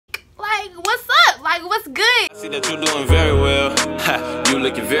good? I see that you're doing very well. Ha, you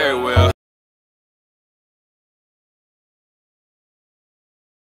looking very well.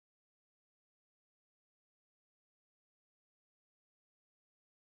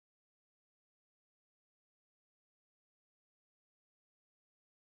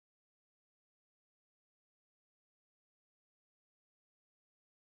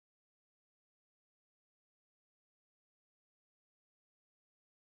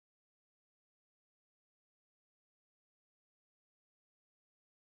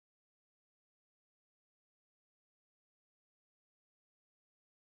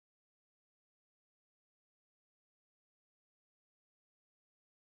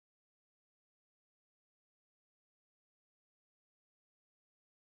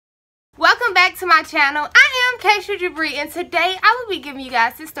 Welcome back to my channel. I am Kashia Jabre, and today I will be giving you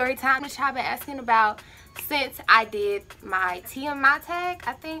guys this story time which I've been asking about since I did my TMI tag,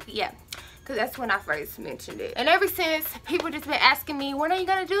 I think. Yeah, because that's when I first mentioned it. And ever since, people just been asking me, when are you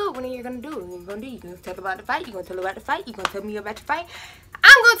going to do it? When are you going to do it? What are you going to do? You going to talk about the fight? You going to tell about the fight? You going to tell me about the fight?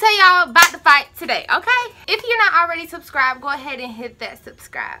 I'm going to tell y'all about the fight today, okay? If you're not already subscribed, go ahead and hit that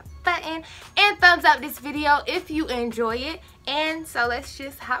subscribe button and thumbs up this video if you enjoy it. And so let's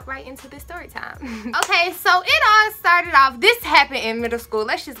just hop right into the story time. Okay, so it all started off, this happened in middle school.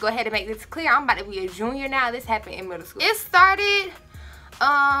 Let's just go ahead and make this clear. I'm about to be a junior now. This happened in middle school. It started,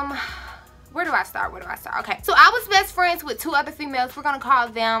 where do I start? Okay, so I was best friends with two other females. We're gonna call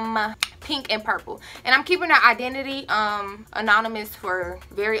them Pink and Purple, and I'm keeping their identity anonymous for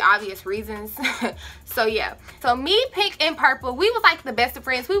very obvious reasons. So yeah, so me, Pink, and Purple, we was like the best of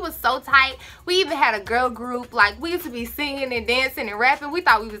friends. We was so tight. We even had a girl group. Like, we used to be singing and dancing and rapping. We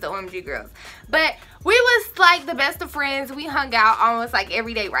thought we was the OMG girls, but we was like the best of friends. We hung out almost like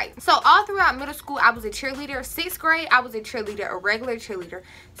every day, right? So all throughout middle school, I was a cheerleader. 6th grade, I was a cheerleader, a regular cheerleader.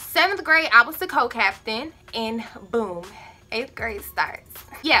 7th grade, I was the co-captain, and boom, 8th grade starts.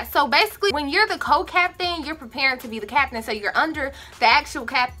 Yeah, so basically when you're the co-captain, you're preparing to be the captain. So you're under the actual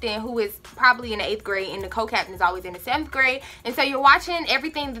captain, who is probably in the 8th grade, and the co-captain is always in the 7th grade. And so you're watching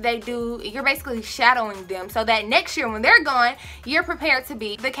everything that they do. You're basically shadowing them so that next year when they're gone, you're prepared to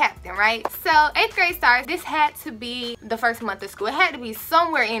be the captain, right? So 8th grade starts. This had to be the first month of school. It had to be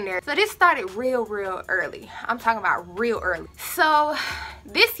somewhere in there. So this started real early. I'm talking about real early. So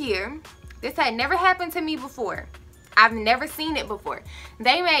this year, this had never happened to me before. I've never seen it before.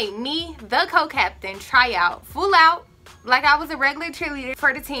 They made me, the co-captain, try out, full out, like I was a regular cheerleader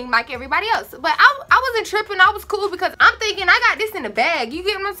for the team like everybody else. But I wasn't tripping. I was cool because I'm thinking I got this in the bag. You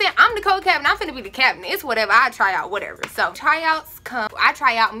get what I'm saying? I'm the co-captain. I'm finna be the captain. It's whatever. I try out, whatever. So tryouts come. I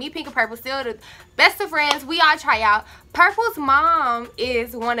try out. Me, Pink, and Purple, still the best of friends. We all try out. Purple's mom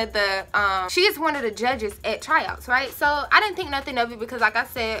is one of the she is one of the judges at tryouts, right? So I didn't think nothing of it because, like I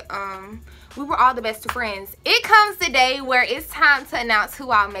said, we were all the best of friends. It comes the day where it's time to announce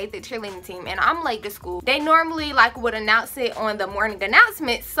who all made the cheerleading team, and I'm late to school. They normally like would announce it on the morning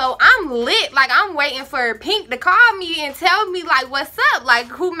announcement, so I'm lit. Like, I'm waiting for Pink to call me and tell me like what's up, like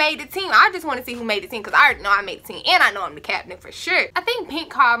who made the team. I just want to see who made the team because I already know I made the team, and I know I'm the captain for sure. I think Pink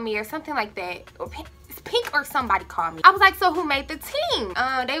called me or something like that, or Pink or somebody called me. I was like, so who made the team?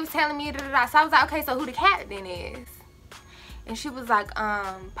 They was telling me da-da-da. So I was like, okay, so who the captain is? And she was like,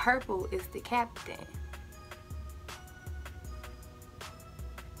 Purple is the captain.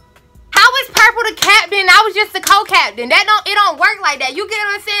 How is Purple the captain? I was just the co-captain. It don't work like that. You get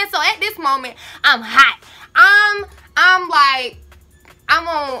what I'm saying? So at this moment, I'm hot. I'm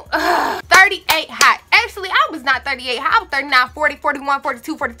on 38 hot. Actually, I was not 38 hot. I was 39, 40, 41,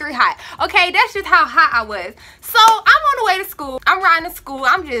 42, 43 hot. Okay, that's just how hot I was. So I'm on the way to school. I'm riding to school.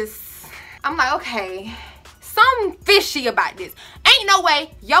 I'm like, okay, something fishy about this. Ain't no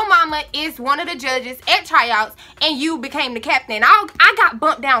way your mama is one of the judges at tryouts and you became the captain. I got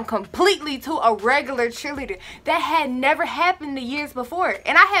bumped down completely to a regular cheerleader. That had never happened the years before.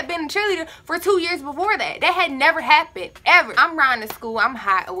 And I had been a cheerleader for 2 years before that. That had never happened, ever. I'm riding to school, I'm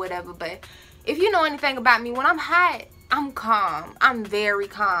hot or whatever, but if you know anything about me, when I'm hot, I'm calm. I'm very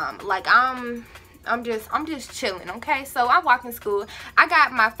calm. Like, I'm just chilling, okay? So I walk in school. I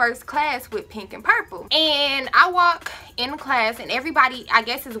got my first class with Pink and Purple, and I walk in the class, and everybody, I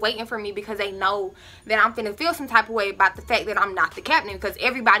guess, is waiting for me because they know that I'm finna feel some type of way about the fact that I'm not the captain, because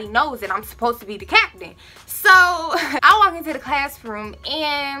everybody knows that I'm supposed to be the captain. So I walk into the classroom,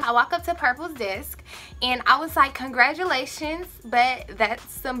 and I walk up to Purple's desk, and I was like, congratulations, but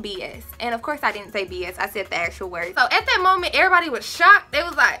that's some BS. And of course I didn't say BS, I said the actual word. So at that moment, everybody was shocked. They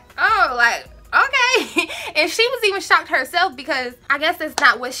was like, oh, like, okay. And she was even shocked herself because I guess that's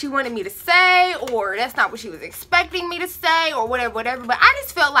not what she wanted me to say, or that's not what she was expecting me to say, or whatever. But I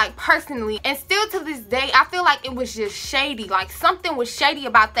just felt like personally, and still to this day, I feel like it was just shady. Like something was shady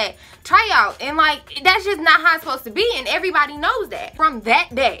about that tryout, and like that's just not how it's supposed to be, and everybody knows that. From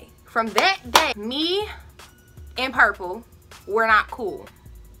that day, me and Purple were not cool.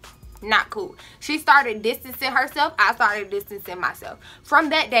 Not cool. She started distancing herself. I started distancing myself. From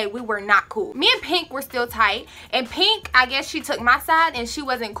that day, we were not cool. Me and Pink were still tight. And Pink, I guess she took my side and she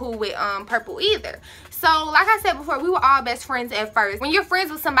wasn't cool with Purple either. So, like I said before, we were all best friends at first. When you're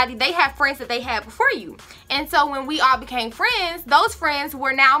friends with somebody, they have friends that they had before you. And so when we all became friends, those friends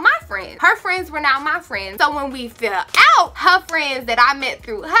were now my friends. Her friends were now my friends. So when we fell out, her friends that I met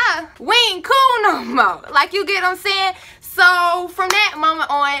through her, we ain't cool no more. Like, you get what I'm saying? So from that moment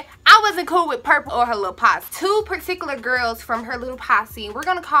on, I wasn't cool with Purple or her little posse. Two particular girls from her little posse, we're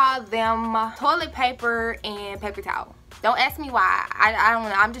gonna call them Toilet Paper and Paper Towel. Don't ask me why. I don't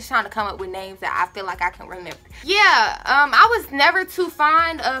know. I'm just trying to come up with names that I feel like I can remember. Yeah, I was never too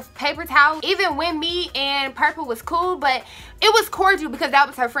fond of Paper Towel, even when me and Purple was cool, but it was cordial because that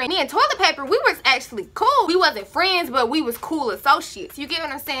was her friend. Me and Toilet Paper, we was actually cool. We wasn't friends, but we was cool associates. You get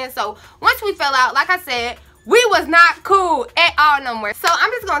what I'm saying? So once we fell out, like I said, we was not cool at all no more. So I'm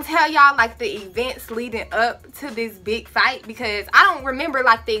just gonna tell y'all like the events leading up to this big fight, because I don't remember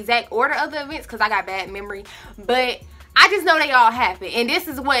like the exact order of the events because I got bad memory, but I just know they all happened, and this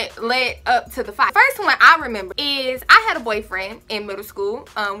is what led up to the fight. First one I remember is I had a boyfriend in middle school.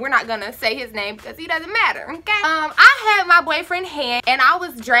 We're not gonna say his name because he doesn't matter, okay? I had my boyfriend's hand and I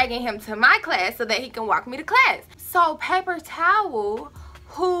was dragging him to my class so that he can walk me to class. So Paper Towel,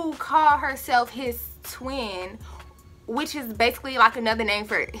 who called herself his twin, which is basically like another name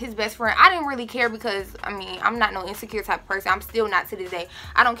for his best friend. I didn't really care because, I mean, I'm not no insecure type of person. I'm still not to this day.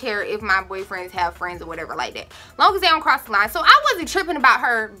 I don't care if my boyfriends have friends or whatever like that, as long as they don't cross the line. So I wasn't tripping about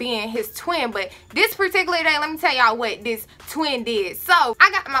her being his twin, but this particular day, let me tell y'all what this twin did. So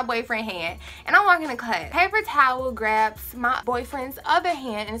I got my boyfriend hand and I'm walking to class. Paper Towel grabs my boyfriend's other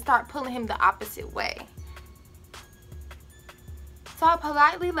hand and start pulling him the opposite way. So I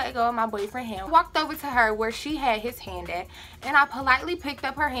politely let go of my boyfriend's hand, walked over to her where she had his hand at, and I politely picked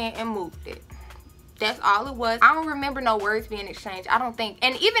up her hand and moved it. That's all it was. I don't remember no words being exchanged, I don't think.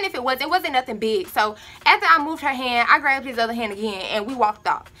 And even if it wasn't nothing big. So after I moved her hand, I grabbed his other hand again and we walked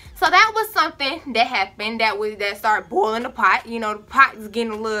off. So that was something that happened that started boiling the pot. You know, the pot is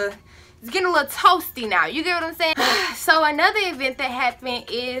getting a little toasty now. You get what I'm saying? So another event that happened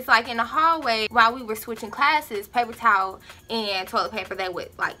is like in the hallway while we were switching classes, Paper Towel and Toilet Paper, they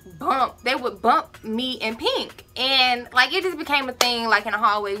would bump me and Pink. And like it just became a thing, like in the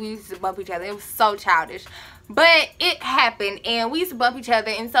hallway we used to bump each other. It was so childish. But it happened and we used to bump each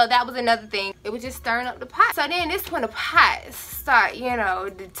other, and so that was another thing. It was just stirring up the pot. So then this when the pot start, you know,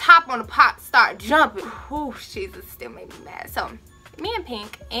 the top on the pot start jumping. Whew, Jesus, still made me mad. So me and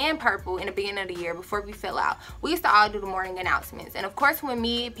Pink and Purple in the beginning of the year, before we fell out, we used to all do the morning announcements. And of course when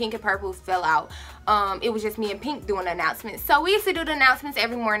me, Pink, and Purple fell out, it was just me and Pink doing the announcements. So we used to do the announcements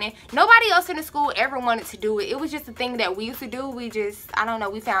every morning. Nobody else in the school ever wanted to do it. It was just a thing that we used to do. We just, I don't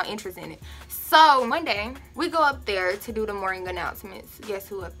know, we found interest in it. So one day we go up there to do the morning announcements. Guess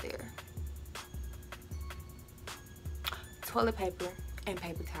who up there? Toilet Paper and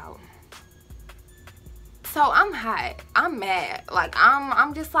Paper Towel. So I'm hot, I'm mad, like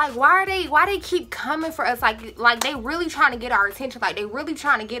I'm just like, why they keep coming for us? Like they really trying to get our attention, like they really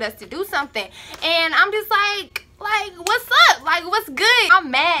trying to get us to do something. And I'm just like what's up, like what's good? I'm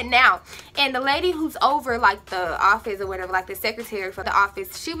mad now. And the lady who's over like the office or whatever, like the secretary for the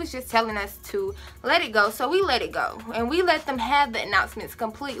office, she was just telling us to let it go. So we let it go and we let them have the announcements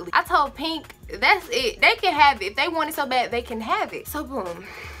completely. I told Pink, that's it, they can have it. If they want it so bad, they can have it. So boom,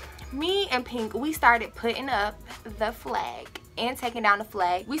 me and Pink, we started putting up the flag and taking down the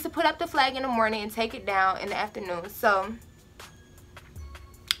flag. We used to put up the flag in the morning and take it down in the afternoon. So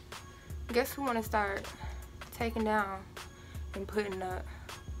guess who want to start taking down and putting up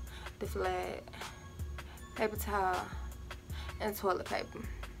the flag? Paper Towel and Toilet Paper.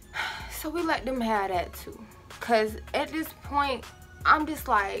 So we let them have that too, because at this point I'm just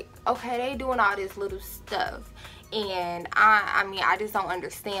like, okay, they doing all this little stuff. And I mean, I just don't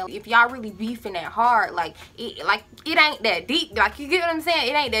understand. If y'all really beefing that hard, like it ain't that deep. Like, you get what I'm saying?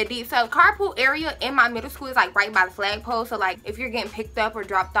 It ain't that deep. So carpool area in my middle school is like right by the flagpole. So like if you're getting picked up or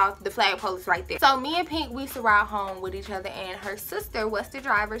dropped off, the flagpole is right there. So me and Pink, we used to ride home with each other, and her sister was the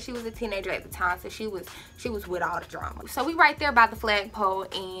driver. She was a teenager at the time, so she was with all the drama. So we right there by the flagpole,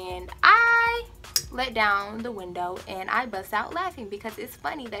 and I let down the window and I bust out laughing because it's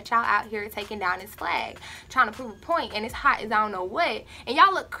funny that y'all out here taking down this flag, trying to prove a point, and it's hot as I don't know what, and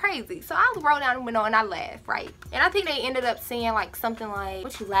y'all look crazy. So I roll down the window and I laugh, right? And I think they ended up saying like something like,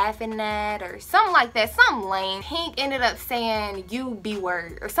 "What you laughing at?" or something like that, something lame. Pink ended up saying, "You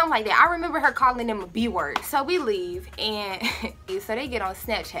B-word," or something like that. I remember her calling them a B-word. So we leave, and so they get on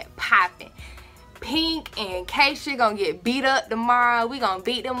Snapchat popping. Pink and Kashia gonna get beat up tomorrow. We gonna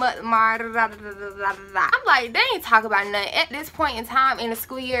beat them up tomorrow. I'm like, they ain't talk about nothing. At this point in time in the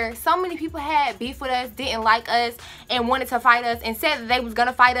school year, so many people had beef with us, didn't like us, and wanted to fight us, and said that they was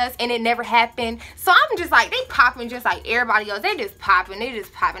gonna fight us, and it never happened. So I'm just like, they popping just like everybody else. They just popping, they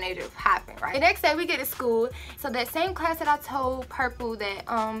just popping, they just popping, right? The next day we get to school. So that same class that I told Purple that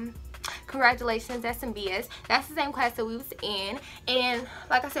congratulations, that's some BS. That's the same class that we was in, and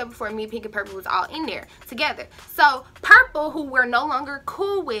like I said before, me, Pink, and Purple was all in there together. So Purple, who we're no longer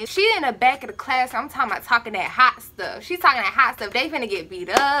cool with, she in the back of the class. I'm talking about talking that hot stuff. She's talking that hot stuff. They finna get beat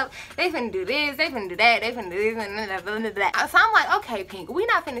up. They finna do this. They finna do that. They finna do this and that. So I'm like, okay, Pink, we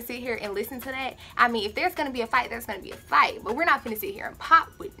not finna sit here and listen to that. I mean, if there's gonna be a fight, there's gonna be a fight, but we're not finna sit here and pop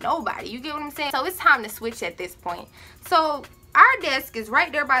with nobody. You get what I'm saying? So it's time to switch at this point. So our desk is right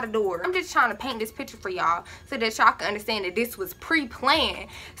there by the door. I'm just trying to paint this picture for y'all so that y'all can understand that this was pre-planned.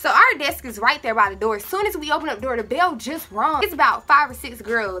 So our desk is right there by the door. As soon as we open up the door, the bell just rung. It's about 5 or 6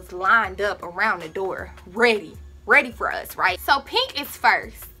 girls lined up around the door, ready for us, right? So Pink is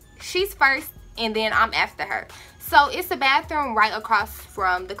first. She's first, and then I'm after her. So it's the bathroom right across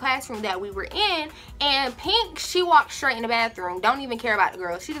from the classroom that we were in, and Pink, she walked straight in the bathroom. Don't even care about the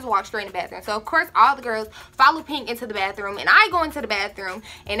girls. She just walked straight in the bathroom. So of course all the girls follow Pink into the bathroom, and I go into the bathroom,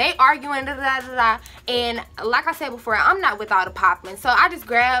 and they arguing, and like I said before, I'm not with all the popping. So I just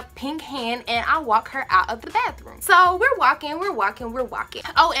grab Pink's hand and I walk her out of the bathroom. So we're walking.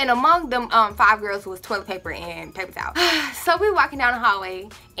 Oh, and among them 5 girls was toilet paper and paper towel. So we're walking down the hallway,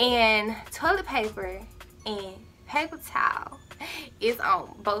 and toilet paper and paper towel is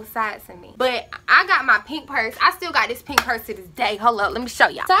on both sides of me. But I got my pink purse. I still got this pink purse to this day. Hold up, let me show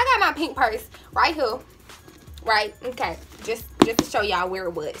y'all. So I got my pink purse right here. Right, okay, just to show y'all where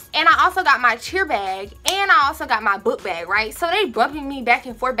it was. And I also got my cheer bag, and I also got my book bag, right? So they bumping me back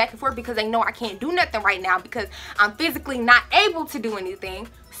and forth because they know I can't do nothing right now because I'm physically not able to do anything.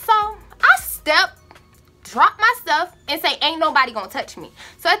 So I step, drop my stuff, and say, ain't nobody gonna touch me.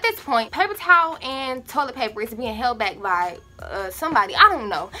 So at this point, paper towel and toilet paper is being held back by somebody, I don't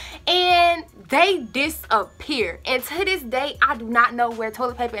know, and they disappear. And to this day, I do not know where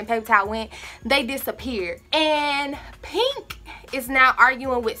toilet paper and paper towel went. They disappeared. And Pink is now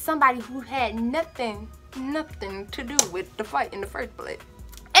arguing with somebody who had nothing to do with the fight in the first place.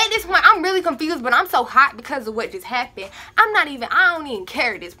 At this point, I'm really confused, but I'm so hot because of what just happened. I don't even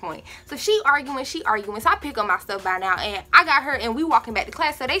care at this point. So she arguing. So I pick up my stuff by now, and I got her, and we walking back to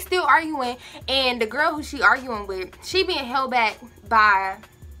class. So they still arguing, and the girl who she arguing with, she being held back by,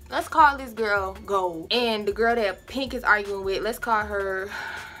 let's call this girl Gold. And the girl that Pink is arguing with, let's call her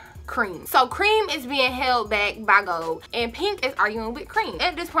Cream. So Cream is being held back by Gold, and Pink is arguing with Cream.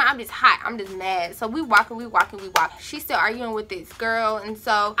 At this point, I'm just hot. I'm just mad. So we walking. She's still arguing with this girl, and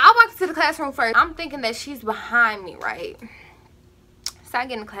so I walk into the classroom first. I'm thinking that she's behind me, right? So I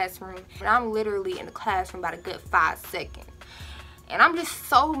get in the classroom, and I'm literally in the classroom about a good 5 seconds. And I'm just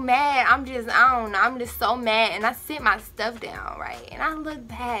so mad. I don't know. I'm just so mad. And I sit my stuff down, right? And I look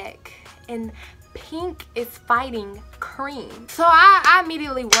back, and Pink is fighting Cream. So I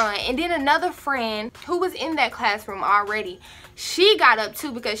immediately run, and then another friend who was in that classroom already, she got up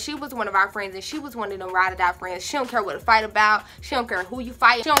too because she was one of our friends, and she was one of them ride or die friends. She don't care what the fight about. She don't care who you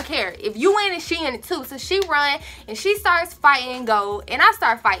fight. She don't care if you in it, she in it too. So she run, and she starts fighting Gold, and I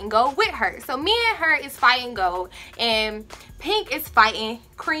start fighting Gold with her. So me and her is fighting Gold, and Pink is fighting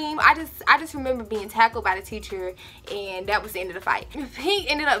Cream. I just remember being tackled by the teacher, and that was the end of the fight. Pink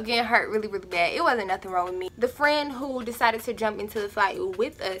ended up getting hurt really bad. It wasn't nothing wrong with me. The friend who decided to jump into the fight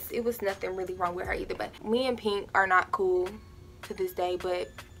with us, it was nothing really wrong with her either. But me and Pink are not cool to this day, but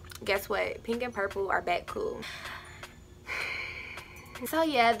guess what? Pink and Purple are back cool. So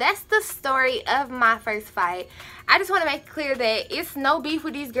yeah, that's the story of my first fight. I just want to make it clear that it's no beef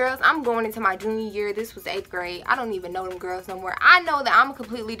with these girls. I'm going into my junior year. This was 8th grade. I don't even know them girls no more. I know that I'm a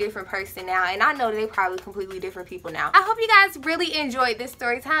completely different person now, and I know that they're probably completely different people now. I hope you guys really enjoyed this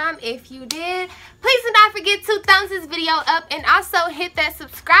story time. If you did, please do not forget to thumbs this video up, and also hit that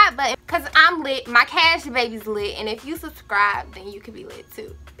subscribe button because I'm lit. My cash baby's lit, and if you subscribe, then you could be lit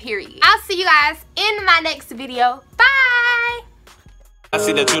too, period. I'll see you guys in my next video. Bye! I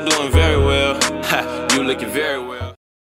see that you're doing very well. You looking very well.